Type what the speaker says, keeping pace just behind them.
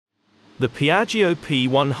The Piaggio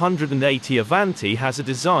P180 Avanti has a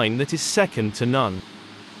design that is second to none.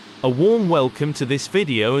 A warm welcome to this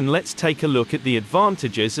video, and let's take a look at the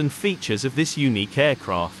advantages and features of this unique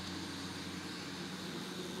aircraft.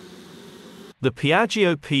 The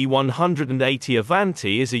Piaggio P180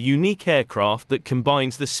 Avanti is a unique aircraft that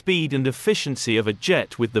combines the speed and efficiency of a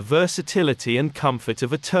jet with the versatility and comfort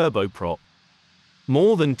of a turboprop.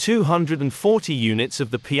 More than 240 units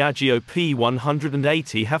of the Piaggio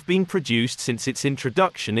P180 have been produced since its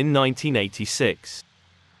introduction in 1986.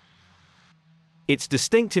 Its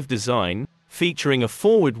distinctive design, featuring a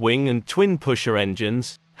forward wing and twin-pusher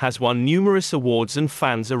engines, has won numerous awards and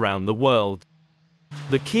fans around the world.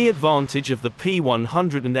 The key advantage of the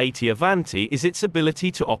P180 Avanti is its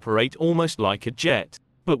ability to operate almost like a jet,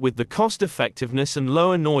 but with the cost-effectiveness and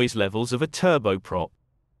lower noise levels of a turboprop.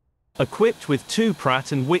 Equipped with two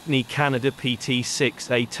Pratt Whitney Canada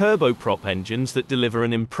PT6A turboprop engines that deliver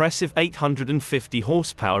an impressive 850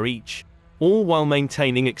 horsepower each, all while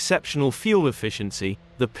maintaining exceptional fuel efficiency,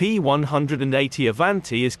 the P180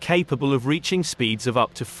 Avanti is capable of reaching speeds of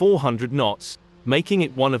up to 400 knots, making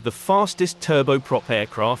it one of the fastest turboprop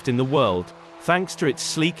aircraft in the world, thanks to its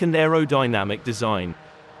sleek and aerodynamic design.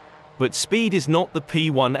 But speed is not the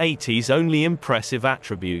P180's only impressive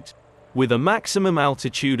attribute. With a maximum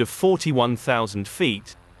altitude of 41,000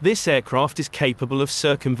 feet, this aircraft is capable of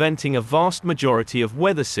circumventing a vast majority of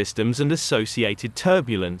weather systems and associated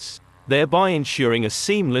turbulence, thereby ensuring a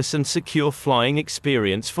seamless and secure flying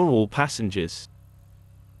experience for all passengers.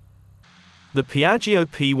 The Piaggio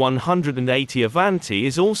P180 Avanti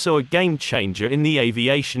is also a game-changer in the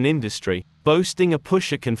aviation industry, boasting a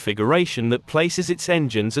pusher configuration that places its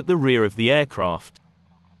engines at the rear of the aircraft.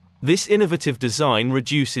 This innovative design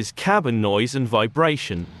reduces cabin noise and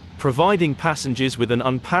vibration, providing passengers with an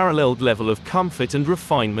unparalleled level of comfort and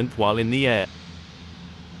refinement while in the air.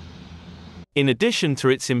 In addition to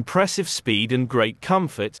its impressive speed and great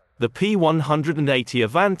comfort, the P180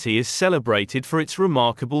 Avanti is celebrated for its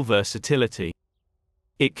remarkable versatility.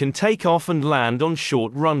 It can take off and land on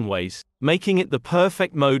short runways, making it the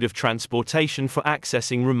perfect mode of transportation for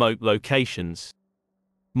accessing remote locations.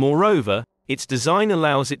 Moreover, its design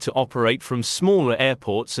allows it to operate from smaller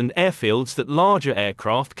airports and airfields that larger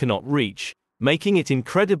aircraft cannot reach, making it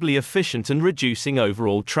incredibly efficient and reducing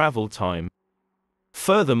overall travel time.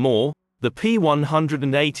 Furthermore, the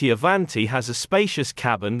P180 Avanti has a spacious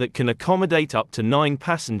cabin that can accommodate up to 9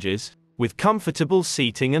 passengers, with comfortable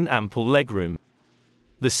seating and ample legroom.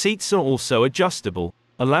 The seats are also adjustable,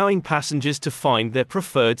 allowing passengers to find their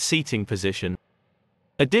preferred seating position.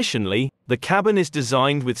 Additionally, the cabin is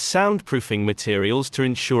designed with soundproofing materials to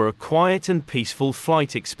ensure a quiet and peaceful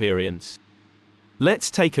flight experience.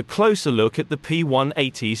 Let's take a closer look at the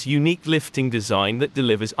P180's unique lifting design that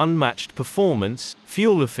delivers unmatched performance,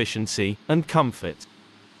 fuel efficiency, and comfort.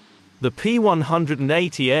 The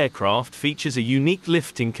P180 aircraft features a unique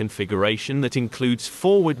lifting configuration that includes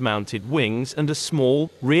forward-mounted wings and a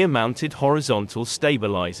small, rear-mounted horizontal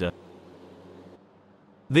stabilizer.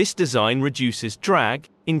 This design reduces drag,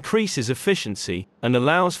 increases efficiency, and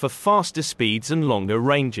allows for faster speeds and longer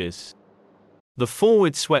ranges. The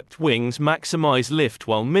forward-swept wings maximize lift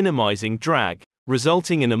while minimizing drag,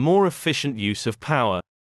 resulting in a more efficient use of power.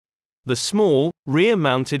 The small,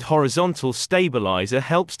 rear-mounted horizontal stabilizer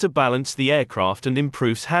helps to balance the aircraft and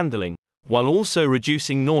improves handling, while also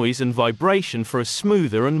reducing noise and vibration for a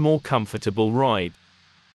smoother and more comfortable ride.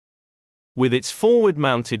 With its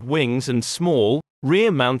forward-mounted wings and small,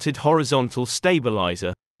 rear-mounted horizontal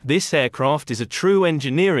stabilizer, this aircraft is a true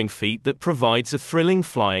engineering feat that provides a thrilling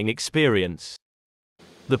flying experience.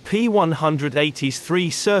 The P180's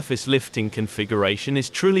 3-surface lifting configuration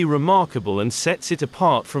is truly remarkable and sets it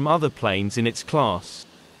apart from other planes in its class.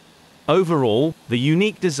 Overall, the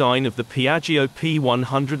unique design of the Piaggio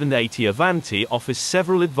P180 Avanti offers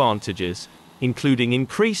several advantages, including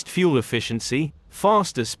increased fuel efficiency,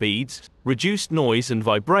 faster speeds, reduced noise and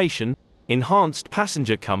vibration, enhanced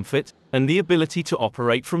passenger comfort, and the ability to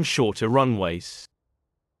operate from shorter runways.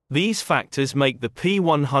 These factors make the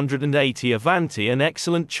P180 Avanti an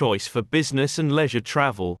excellent choice for business and leisure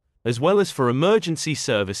travel, as well as for emergency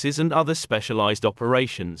services and other specialized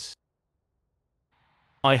operations.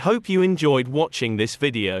 I hope you enjoyed watching this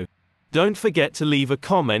video. Don't forget to leave a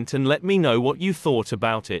comment and let me know what you thought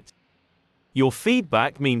about it. Your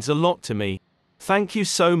feedback means a lot to me. Thank you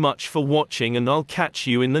so much for watching, and I'll catch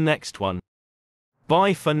you in the next one.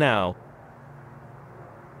 Bye for now.